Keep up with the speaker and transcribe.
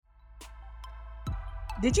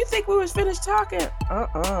Did you think we was finished talking?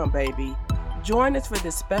 Baby. Join us for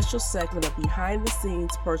this special segment of behind the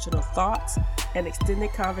scenes personal thoughts and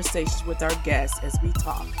extended conversations with our guests as we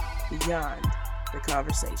talk beyond the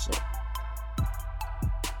conversation.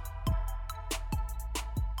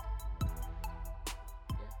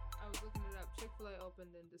 I was looking it up. Chick-fil-A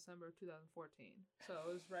opened in December of 2014, so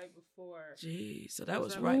it was right before. Geez, so that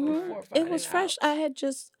was right before. It was fresh. I had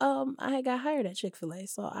just I had got hired at Chick-fil-A,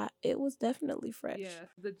 so it was definitely fresh. Yeah,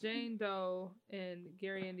 the Jane Doe in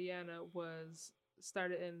Gary, Indiana, was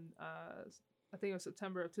started in I think it was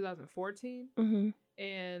September of 2014,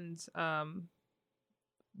 and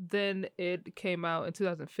then it came out in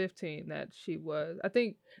 2015 that she was. I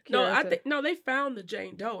think they found the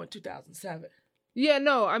Jane Doe in 2007. Yeah,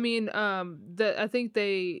 no, I mean, I think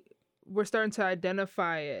they were starting to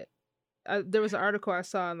identify it. There was an article I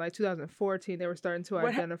saw in like 2014. They were starting to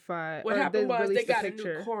identify. What happened was they got a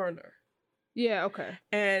new coroner. Yeah, okay.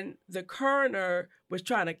 And the coroner was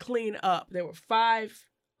trying to clean up. There were 5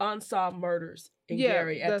 unsolved murders in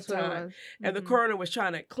Gary at the time. And the coroner was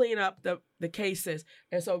trying to clean up the cases.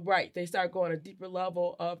 And so, they started going a deeper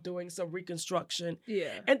level of doing some reconstruction.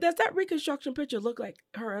 Yeah. And does that reconstruction picture look like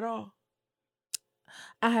her at all?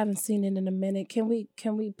 I haven't seen it in a minute. Can we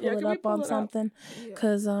pull it up on something?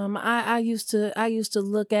 Because I used to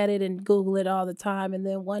look at it and Google it all the time, and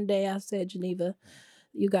then one day I said, Geneva,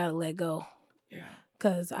 you gotta let go. Yeah.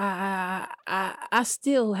 Because I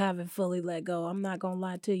still haven't fully let go. I'm not gonna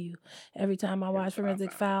lie to you. Every time I watch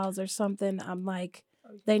Forensic Files or something, I'm like,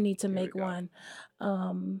 they need to make one.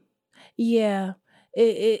 Yeah.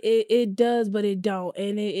 It does, but it don't,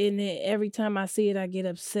 and every time I see it, I get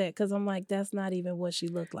upset because I'm like, that's not even what she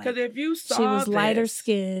looked like. Because if you saw, she was lighter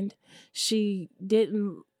skinned. She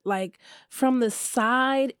didn't like from the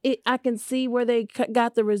side. I can see where they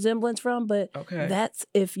got the resemblance from, but that's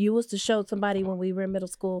if you was to show somebody when we were in middle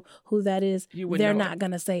school who that is, they're not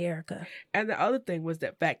gonna say Erica. And the other thing was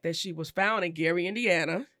the fact that she was found in Gary,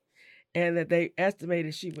 Indiana. And that they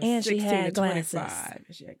estimated she was 16 to 25.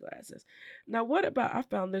 And she had glasses. Now, what about, I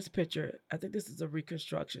found this picture. I think this is a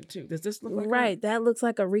reconstruction, too. Does this look like Right. her? That looks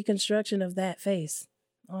like a reconstruction of that face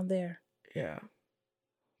on there. Yeah.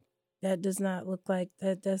 That does not look like,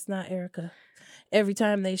 that's not Erica. Every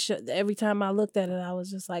time I looked at it, I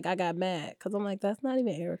was just like, I got mad. Because I'm like, that's not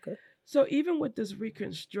even Erica. So even with this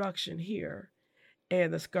reconstruction here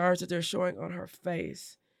and the scars that they're showing on her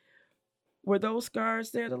face, were those scars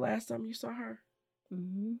there the last time you saw her?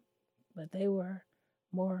 Mm-hmm. But they were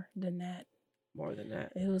more than that. More than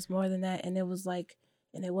that. It was more than that. And it was like,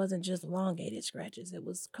 and it wasn't just elongated scratches. It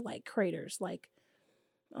was like craters, like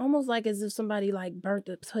almost like as if somebody like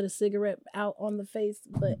put a cigarette out on the face,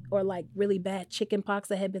 or like really bad chicken pox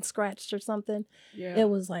that had been scratched or something. Yeah. It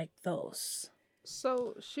was like those.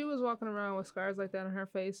 So she was walking around with scars like that on her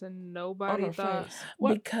face, and nobody thought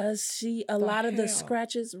because a lot of the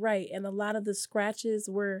scratches, and a lot of the scratches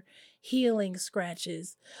were healing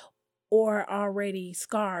scratches, or already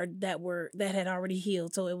scarred that had already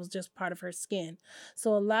healed. So it was just part of her skin.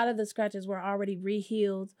 So a lot of the scratches were already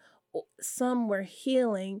re-healed. Some were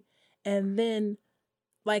healing, and then,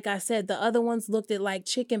 like I said, the other ones looked at like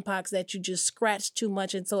chicken pox that you just scratched too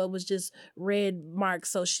much, and so it was just red marks.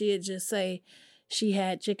 So she'd just say she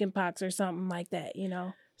had chicken pox or something like that, you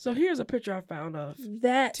know. So here's a picture I found of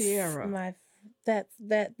Tiara.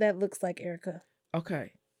 That looks like Erica.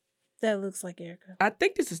 Okay. That looks like Erica. I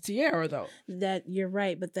think this is Tiara though. That you're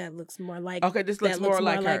right, but that looks more like this looks more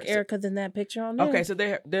like her. Erica than that picture on there. Okay, so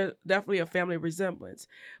they're definitely a family resemblance.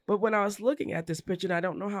 But when I was looking at this picture, and I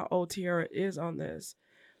don't know how old Tiara is on this,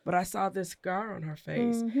 but I saw this scar on her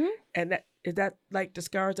face. Mm-hmm. And is that like the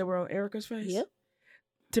scars that were on Erica's face? Yep.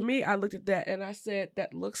 To me, I looked at that and I said,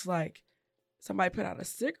 that looks like somebody put out a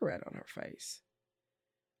cigarette on her face.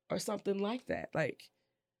 Or something like that. Like,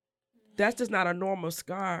 that's just not a normal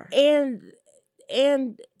scar. And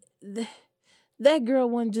that girl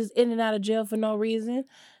wasn't just in and out of jail for no reason.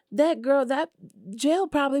 That jail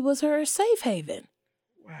probably was her safe haven.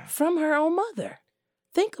 Wow. From her own mother.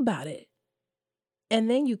 Think about it. And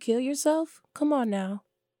then you kill yourself? Come on now.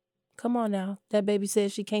 That baby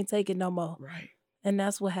said she can't take it no more. Right. And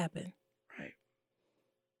that's what happened. Right.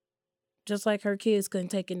 Just like her kids couldn't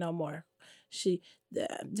take it no more.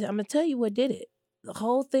 I'm going to tell you what did it. The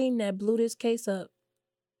whole thing that blew this case up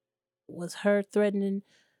was her threatening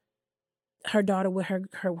her daughter with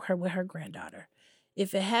her granddaughter.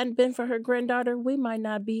 If it hadn't been for her granddaughter, we might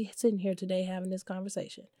not be sitting here today having this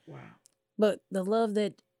conversation. Wow. But the love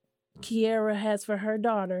that Kiara has for her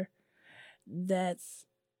daughter, that's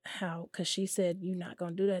how, because she said, you're not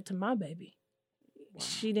going to do that to my baby. Wow.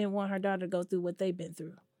 She didn't want her daughter to go through what they've been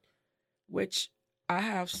through. Which I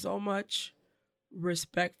have so much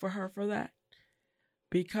respect for her for that,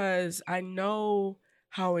 because I know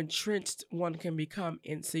how entrenched one can become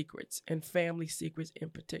in secrets, and family secrets in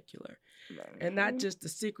particular. And not just the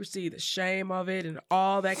secrecy, the shame of it and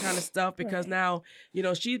all that kind of stuff, because now,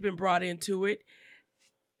 she's been brought into it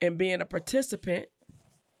and being a participant,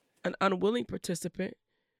 an unwilling participant,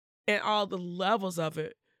 and all the levels of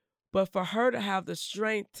it. But for her to have the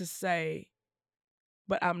strength to say,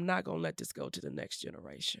 but I'm not going to let this go to the next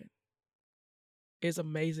generation, is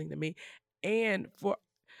amazing to me. And for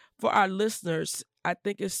our listeners, I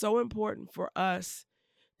think it's so important for us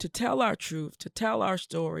to tell our truth, to tell our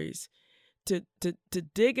stories, to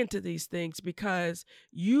dig into these things, because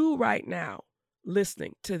you right now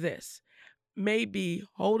listening to this may be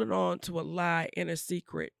holding on to a lie and a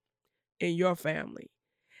secret in your family,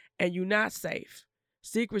 and you're not safe.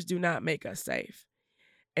 Secrets do not make us safe.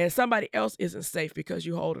 And somebody else isn't safe because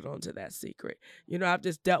you hold it on to that secret. I've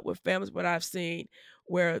just dealt with families, but I've seen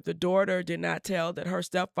where the daughter did not tell that her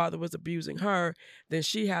stepfather was abusing her. Then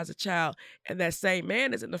she has a child, and that same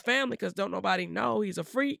man is in the family because don't nobody know he's a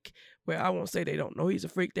freak. Well, I won't say they don't know he's a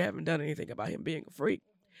freak. They haven't done anything about him being a freak.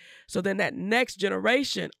 So then that next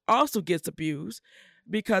generation also gets abused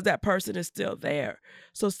because that person is still there.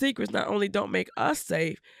 So secrets not only don't make us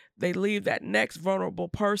safe, they leave that next vulnerable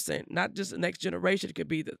person, not just the next generation. It could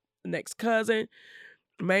be the next cousin,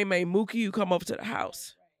 May Mookie, who come over to the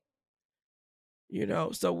house.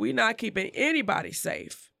 So we're not keeping anybody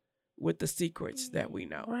safe with the secrets that we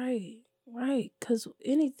know. Right. Because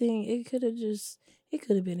anything, it could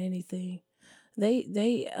have been anything.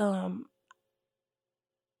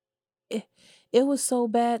 It was so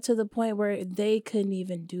bad to the point where they couldn't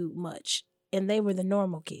even do much. And they were the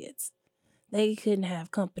normal kids. They couldn't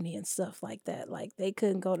have company and stuff like that. Like, they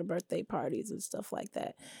couldn't go to birthday parties and stuff like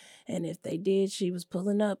that. And if they did, she was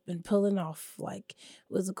pulling up and pulling off. Like,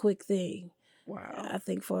 it was a quick thing. Wow. I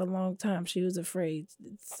think for a long time she was afraid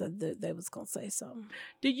that they was going to say something.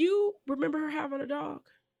 Do you remember her having a dog?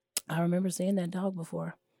 I remember seeing that dog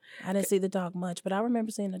before. I didn't see the dog much, but I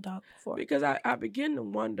remember seeing the dog before. Because I begin to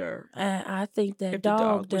wonder I think that if the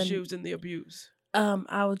dog was used in the abuse.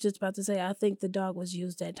 I was just about to say, I think the dog was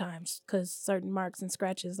used at times because certain marks and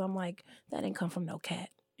scratches, I'm like, that didn't come from no cat.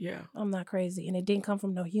 Yeah. I'm not crazy. And it didn't come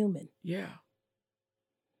from no human. Yeah.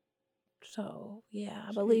 So, yeah,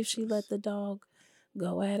 I believe she let the dog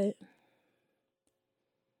go at it.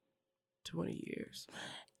 20 years.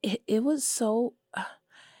 It was so...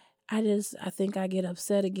 I think I get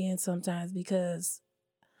upset again sometimes because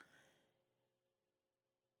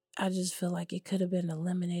I just feel like it could have been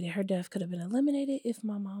eliminated. Her death could have been eliminated if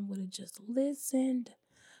my mom would have just listened.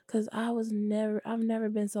 Because I've never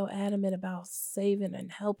been so adamant about saving and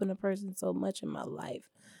helping a person so much in my life.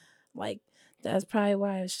 Like, that's probably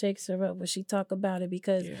why it shakes her up when she talk about it,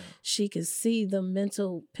 because she could see the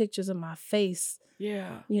mental pictures of my face.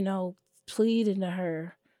 Yeah. Pleading to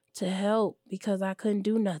her to help because I couldn't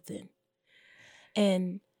do nothing.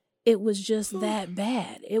 And it was just that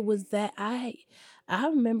bad. It was that I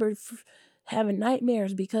remember having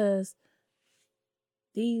nightmares because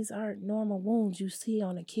these aren't normal wounds you see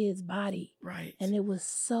on a kid's body. Right. And it was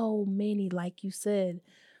so many, like you said,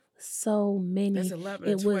 so many. That's 11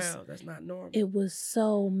 and 12. That's not normal. It was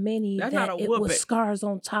so many. That's not a whooping. It was scars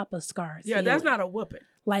on top of scars. Yeah, that's not a whooping.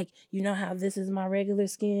 Like, you know how this is my regular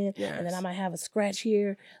skin? Yes. And then I might have a scratch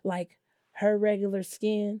here. Like, her regular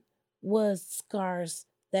skin was scars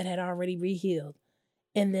that had already rehealed.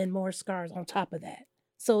 And then more scars on top of that.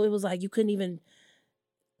 So it was like you couldn't even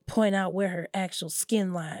point out where her actual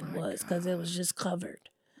skin line was because it was just covered.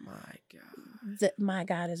 My God. My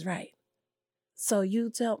God is right. So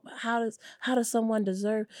you tell, how does someone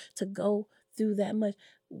deserve to go through that much?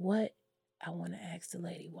 What, I want to ask the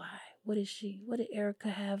lady, why? What did Erica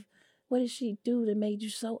have? What did she do that made you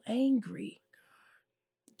so angry?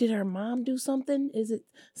 Did her mom do something? Is it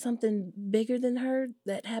something bigger than her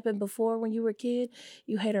that happened before when you were a kid?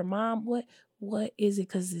 You hate her mom? What is it?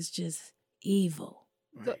 Because it's just evil.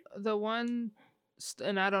 Right. The one,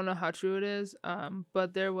 and I don't know how true it is,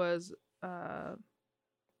 but there was a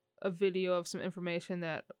video of some information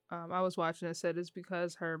that I was watching that said it's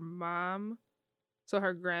because her mom, so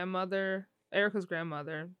her grandmother, Erica's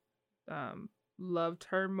grandmother, loved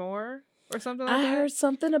her more or something like that. I heard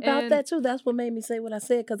something about that too. That's what made me say what I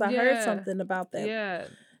said, because I heard something about that. Yeah.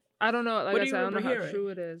 I don't know. Like I said, I don't know how true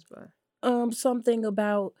it is, but something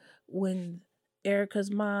about when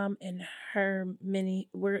Erica's mom and her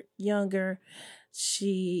were younger,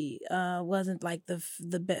 she wasn't like the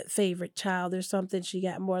favorite child or something. She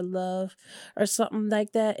got more love or something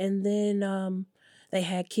like that. And then they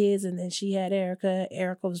had kids, and then she had Erica.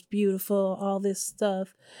 Erica was beautiful, all this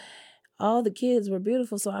stuff. All the kids were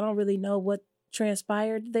beautiful, so I don't really know what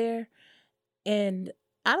transpired there. And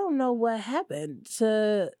I don't know what happened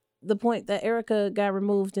to the point that Erica got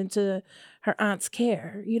removed into her aunt's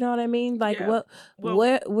care. You know what I mean? Like,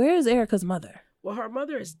 where's Erica's mother? Well, her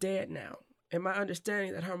mother is dead now. And my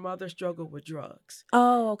understanding that her mother struggled with drugs.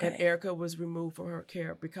 Oh, okay. And Erica was removed from her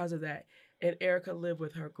care because of that. And Erica lived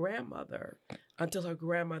with her grandmother until her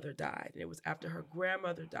grandmother died. And it was after her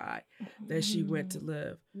grandmother died that she went to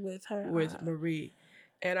live with Marie.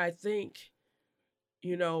 And I think,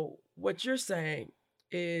 what you're saying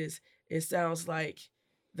is, it sounds like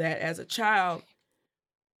that as a child,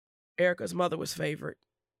 Erica's mother was favored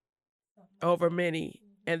over many.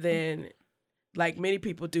 And then, like many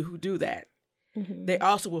people do who do that, they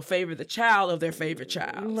also will favor the child of their favorite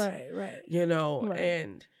child. Right. Right.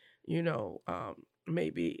 And,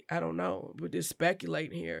 maybe, I don't know, we're just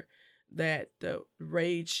speculating here that the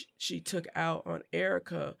rage she took out on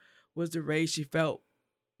Erica was the rage she felt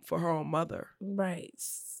for her own mother. Right.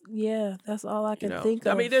 Yeah, that's all I can think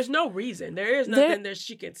of. I mean, there's no reason. There is nothing that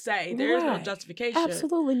she can say. There is no justification.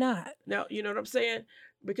 Absolutely not. Now, you know what I'm saying?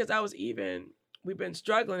 Because we've been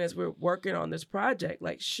struggling as we're working on this project.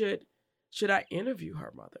 Like, should I interview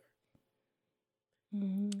her mother?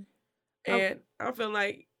 Mm-hmm. And I'm feeling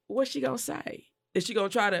like, what's she gonna say? Is she gonna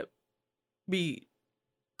try to be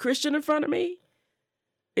Christian in front of me?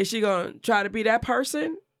 Is she gonna try to be that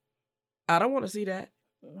person? I don't want to see that.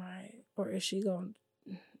 Right. Or is she gonna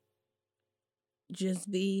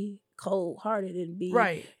just be cold-hearted and be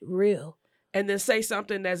real? And then say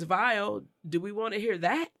something that's vile. Do we want to hear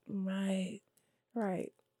that? Right.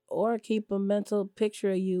 Or keep a mental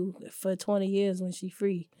picture of you for 20 years when she's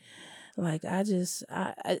free. Like, I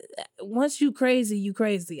once you crazy, you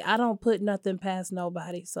crazy. I don't put nothing past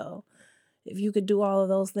nobody. So if you could do all of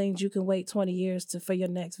those things, you can wait 20 years for your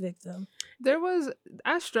next victim.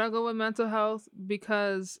 I struggle with mental health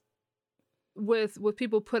because with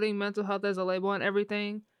people putting mental health as a label on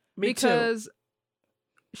everything. Because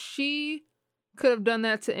she could have done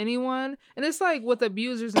that to anyone. And it's like with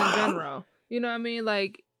abusers in general. You know what I mean?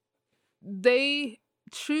 Like, they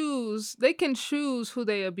can choose who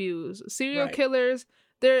they abuse. Serial killers,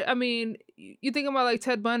 you think about like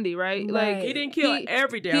Ted Bundy, right? Like, he didn't kill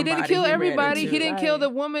everybody. He didn't kill everybody. He didn't kill the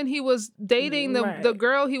woman he was dating, the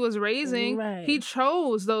girl he was raising. Right. He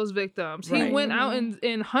chose those victims. He went out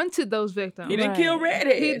and hunted those victims. He didn't kill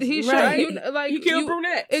redheads. He killed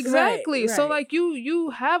brunettes. Exactly. So like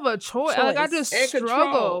you have a choice. Like, I just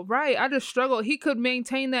struggle. Right. I just struggle. He could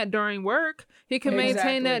maintain that during work. He could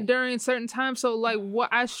maintain that during certain times. So like, what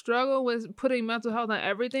I struggle with putting mental health on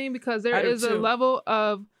everything, because there is a level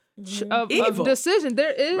of decision.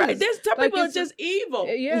 There is. Right. There's some people are just evil.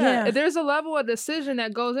 Yeah. There's a level of decision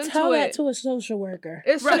that goes into it. Tell that to a social worker.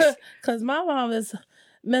 It's right. Because my mom is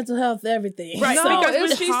mental health everything. Right. No, because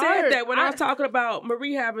when she said that, when I was talking about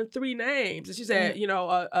Marie having 3 names, and she said,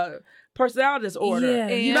 a personality disorder.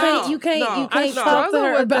 Yeah. You can't talk to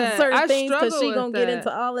her about certain things, because she's going to get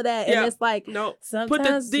into all of that. And it's like, sometimes put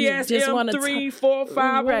the DSM 3, 4,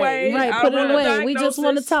 5 away. Right. Put it away. We just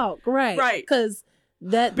want to talk. Right. Because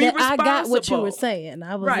that I got what you were saying.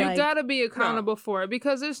 I was like, you gotta be accountable for it,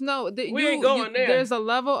 because there's we ain't going there. There's a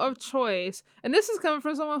level of choice, and this is coming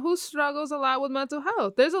from someone who struggles a lot with mental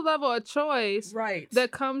health. There's a level of choice that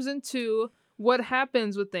comes into what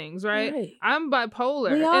happens with things, right? I'm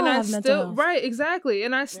bipolar, we all and have mental health. Right, exactly,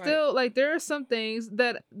 and I still like, there are some things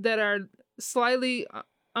that are slightly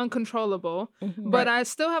uncontrollable, but I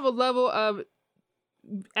still have a level of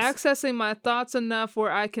accessing my thoughts enough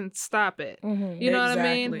where I can stop it. You know what I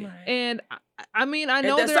mean? Right. And I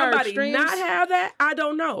know there are extremes. Not have that? I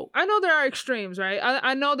don't know. I know there are extremes, right?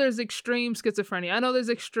 I know there's extreme schizophrenia. I know there's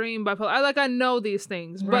extreme bipolar. I know these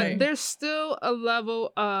things, but there's still a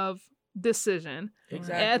level of decision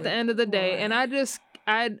at the end of the day. And I'm Can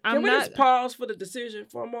we just pause for the decision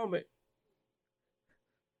for a moment?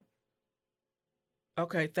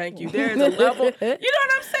 Okay, thank you. There's a level. You know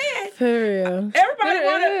what I'm saying? For real. Everybody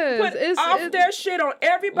want to put off their shit on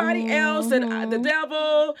everybody else, and the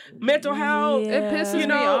devil, mental health. It pisses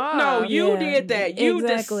me off. No, you did that. You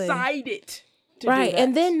decided to do that.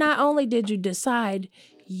 And then not only did you decide,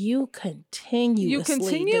 you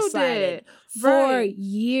continuously decided for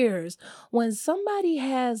years. When somebody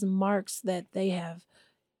has marks that have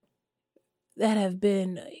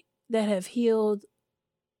healed,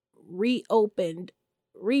 reopened,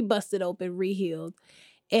 rebusted open, rehealed,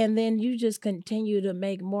 and then you just continue to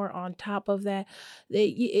make more on top of that,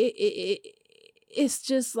 it's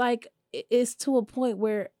just like, it's to a point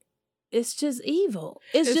where It's just evil.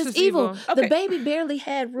 It's just evil. Okay. The baby barely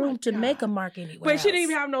had room to make a mark anywhere. But she didn't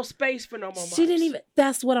even have no space for no more marks. She didn't even.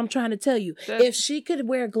 That's what I'm trying to tell you. If she could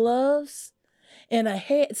wear gloves and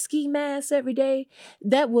a ski mask every day,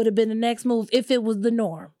 that would have been the next move if it was the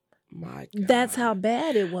norm. My God. That's how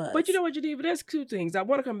bad it was. But you know what, Geneva? There's two things. I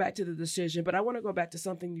want to come back to the decision, but I want to go back to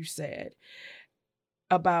something you said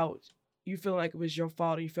about you feeling like it was your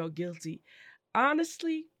fault and you felt guilty.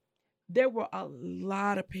 Honestly, there were a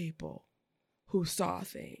lot of people who saw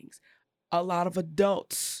things, a lot of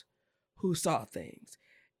adults who saw things.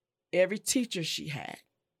 Every teacher she had,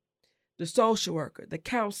 the social worker, the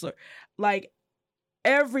counselor, like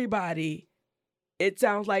everybody, it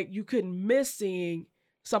sounds like you couldn't miss seeing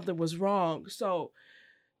something was wrong. So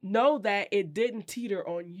know that it didn't teeter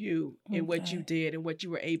on you in what you did and what you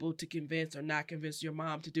were able to convince or not convince your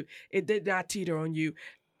mom to do. It did not teeter on you.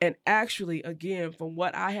 And actually, again, from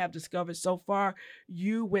what I have discovered so far,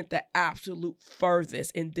 you went the absolute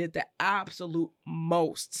furthest and did the absolute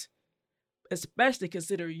most, especially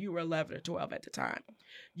considering you were 11 or 12 at the time.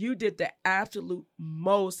 You did the absolute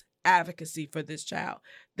most advocacy for this child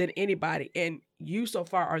than anybody. And you so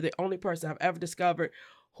far are the only person I've ever discovered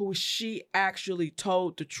who she actually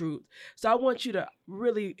told the truth. So I want you to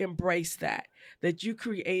really embrace that you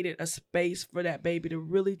created a space for that baby to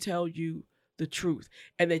really tell you the truth,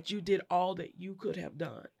 and that you did all that you could have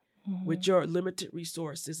done with your limited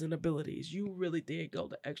resources and abilities. You really did go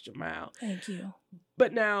the extra mile. Thank you.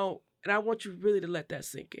 But now, and I want you really to let that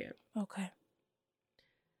sink in. Okay.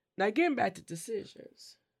 Now, getting back to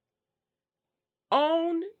decisions.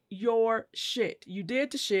 Own your shit. You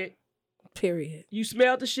did the shit. Period. You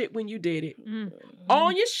smelled the shit when you did it.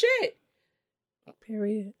 Own your shit.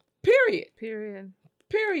 Period. Period. Period.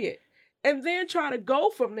 Period. And then try to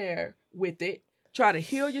go from there with it. Try to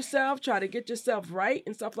heal yourself, try to get yourself right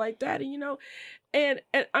and stuff like that. And, you know, and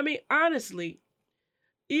I mean, honestly,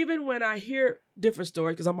 even when I hear different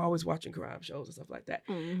stories, because I'm always watching crime shows and stuff like that,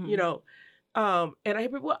 you know, and I hear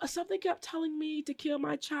people, well, something kept telling me to kill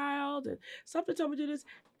my child and something told me to do this.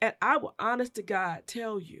 And I will, honest to God,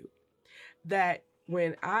 tell you that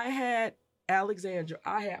when I had Alexandra,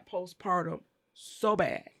 I had postpartum so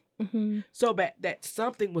bad. So bad that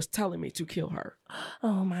something was telling me to kill her.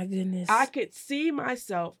 Oh my goodness. I could see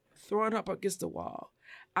myself throwing her up against the wall.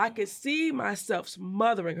 I could see myself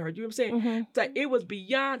smothering her. You know what I'm saying? It's like it was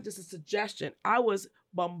beyond just a suggestion. I was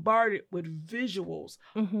bombarded with visuals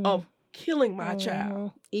of killing my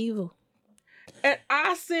child. Evil. And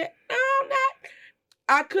I said, no, I'm not.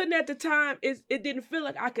 I couldn't at the time. It didn't feel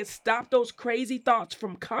like I could stop those crazy thoughts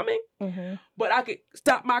from coming, but I could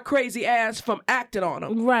stop my crazy ass from acting on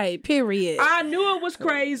them. Right, period. I knew it was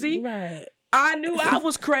crazy. Right. I knew I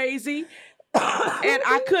was crazy. And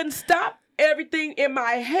I couldn't stop everything in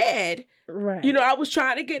my head. Right. You know, I was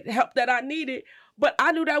trying to get help that I needed, but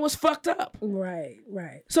I knew that was fucked up. Right,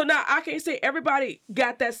 right. So now I can't say everybody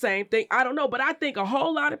got that same thing. I don't know, but I think a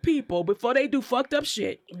whole lot of people, before they do fucked up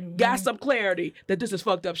shit, got some clarity that this is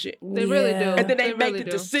fucked up shit. They really do. And then they make the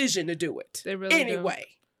decision to do it. They really anyway.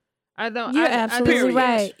 I don't. You're absolutely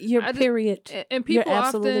right. You're period. And people You're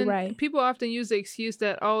absolutely right. People often use the excuse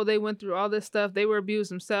that they went through all this stuff. They were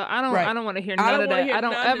abused themselves. I don't want to hear none of that. I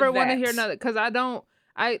don't ever want to hear none of it because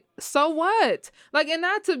so what? Like, and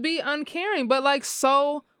not to be uncaring, but like,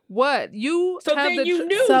 so what? You so then you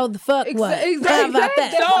knew. So the fuck what? Exactly. How about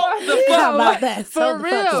that? So the fuck How about that? For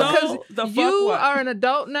real. Because you are an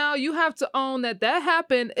adult now. You have to own that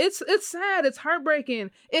happened. It's sad. It's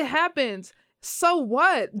heartbreaking. It happens. So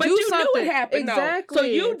what? But do you something. knew it happened, exactly. though. So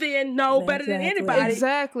you then know better than anybody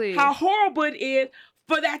how horrible it is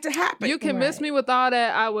for that to happen. You can miss me with all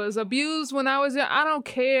that. I was abused when I was young. I don't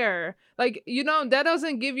care. Like, you know, that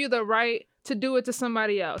doesn't give you the right to do it to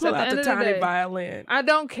somebody else. Pull At the out end the of the tiny day, violin. I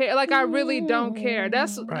don't care. Like, I really don't care.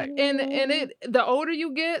 That's right. And the older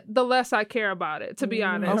you get, the less I care about it, to be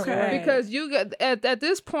honest. Okay. Because you get at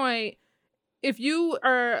this point, if you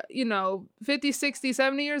are, 50, 60,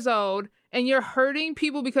 70 years old and you're hurting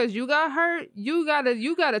people because you got hurt, you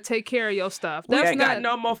gotta take care of your stuff. We ain't got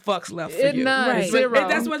no more fucks left for you. None. Right. Zero. If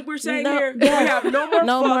that's what we're saying here. We have no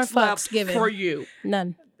more fucks left given for you.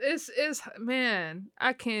 None. It's man,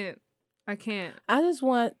 I can't. I just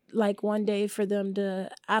want like one day for them to,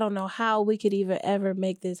 I don't know how we could even ever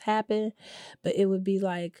make this happen, but it would be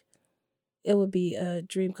a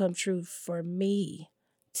dream come true for me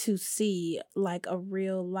to see like a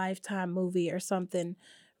real Lifetime movie or something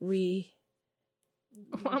reborn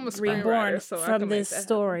from this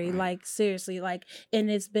story. Right. Like seriously, like, and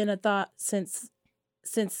it's been a thought since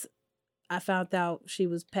I found out she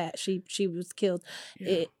was she was killed.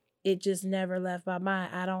 Yeah. it just never left my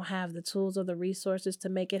mind. I don't have the tools or the resources to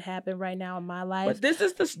make it happen right now in my life. But this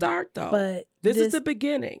is the start, though. But this is the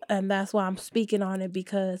beginning. And that's why I'm speaking on it,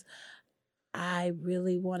 because I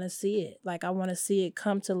really want to see it. Like, I want to see it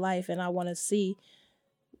come to life, and I want to see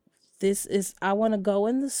I want to go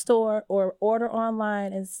in the store or order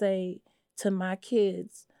online and say to my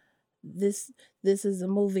kids, this is a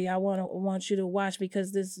movie I want you to watch,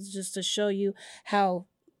 because this is just to show you how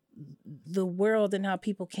the world and how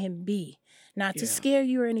people can be. Not to scare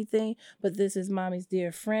you or anything, but this is mommy's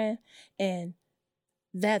dear friend, and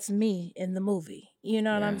that's me in the movie. You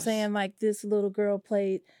know what I'm saying? Like, this little girl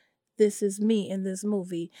played This Is Me in this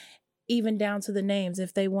movie. Even down to the names,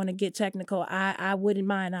 if they want to get technical, I wouldn't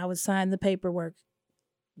mind. I would sign the paperwork.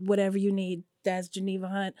 Whatever you need, that's Geneva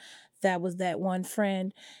Hunt. That was that one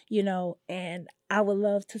friend, you know, and I would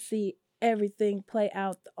love to see everything play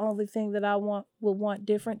out. The only thing that I would want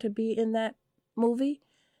different to be in that movie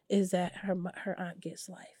is that her aunt gets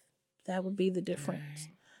life. That would be the difference.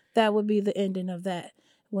 That would be the ending of that.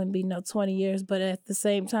 Wouldn't be no 20 years, but at the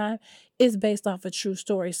same time, it's based off a true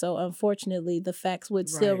story. So unfortunately, the facts would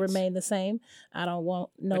still remain the same. I don't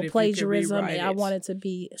want no plagiarism. I want it to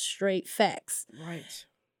be straight facts. Right.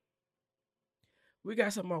 We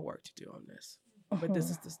got some more work to do on this, but this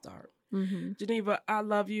is the start. Mm-hmm. Geneva, I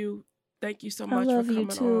love you. Thank you so much for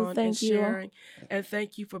coming on and sharing. And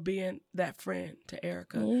thank you for being that friend to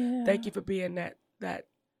Erica. Yeah. Thank you for being that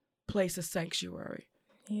place of sanctuary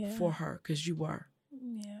for her, because you were.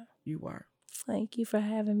 Yeah. You were. Thank you for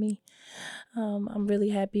having me. I'm really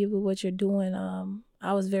happy with what you're doing.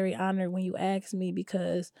 I was very honored when you asked me,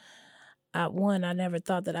 because I never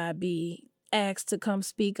thought that I'd be asked to come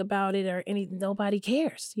speak about it or anything. Nobody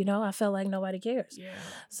cares, you know. I felt like nobody cares. Yeah.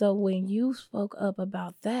 So when you spoke up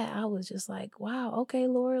about that, I was just like, wow, okay,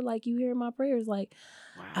 Lord, like, you hear my prayers. Like,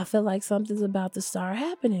 I feel like something's about to start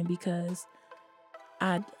happening, because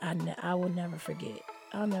I will never forget.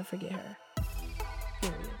 I'll never forget her.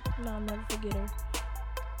 Period. No, I'll never forget her.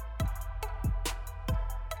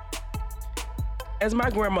 As my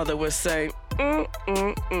grandmother would say,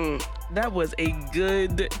 that was a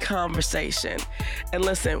good conversation. And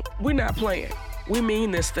listen, we're not playing. We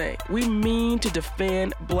mean this thing. We mean to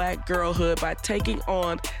defend Black girlhood by taking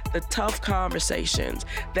on the tough conversations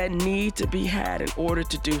that need to be had in order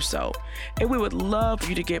to do so. And we would love for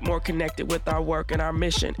you to get more connected with our work and our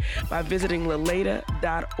mission by visiting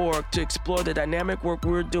laleda.org to explore the dynamic work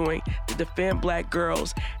we're doing to defend Black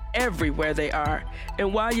girls everywhere they are.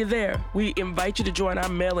 And while you're there, we invite you to join our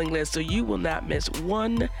mailing list so you will not miss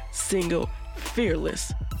one single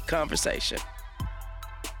fearless conversation.